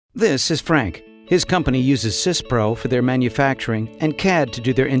This is Frank. His company uses SYSPRO for their manufacturing and CAD to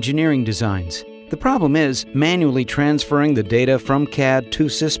do their engineering designs. The problem is, manually transferring the data from CAD to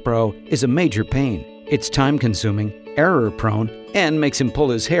SYSPRO is a major pain. It's time-consuming, error-prone, and makes him pull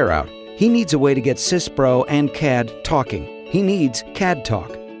his hair out. He needs a way to get SYSPRO and CAD talking. He needs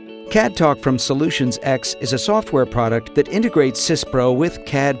CADTalk. CADTalk from Solutions X is a software product that integrates SYSPRO with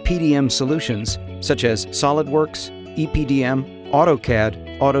CAD PDM solutions such as SolidWorks, EPDM,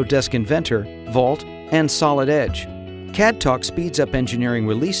 AutoCAD, Autodesk Inventor, Vault, and Solid Edge. CADTalk speeds up engineering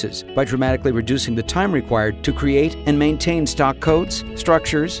releases by dramatically reducing the time required to create and maintain stock codes,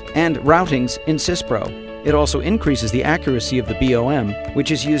 structures, and routings in SYSPRO. It also increases the accuracy of the BOM,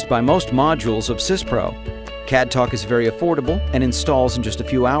 which is used by most modules of SYSPRO. CADTalk is very affordable and installs in just a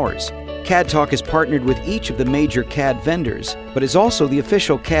few hours. CADTalk is partnered with each of the major CAD vendors, but is also the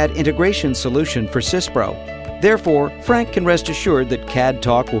official CAD integration solution for SYSPRO. Therefore, Frank can rest assured that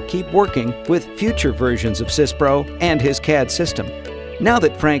CADTalk will keep working with future versions of SYSPRO and his CAD system. Now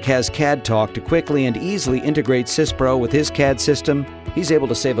that Frank has CADTalk to quickly and easily integrate SYSPRO with his CAD system, he's able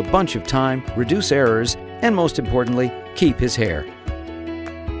to save a bunch of time, reduce errors, and most importantly, keep his hair.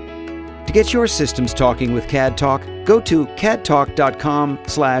 To get your systems talking with CADTalk, go to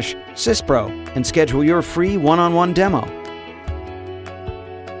cadtalk.com/SYSPRO and schedule your free one-on-one demo.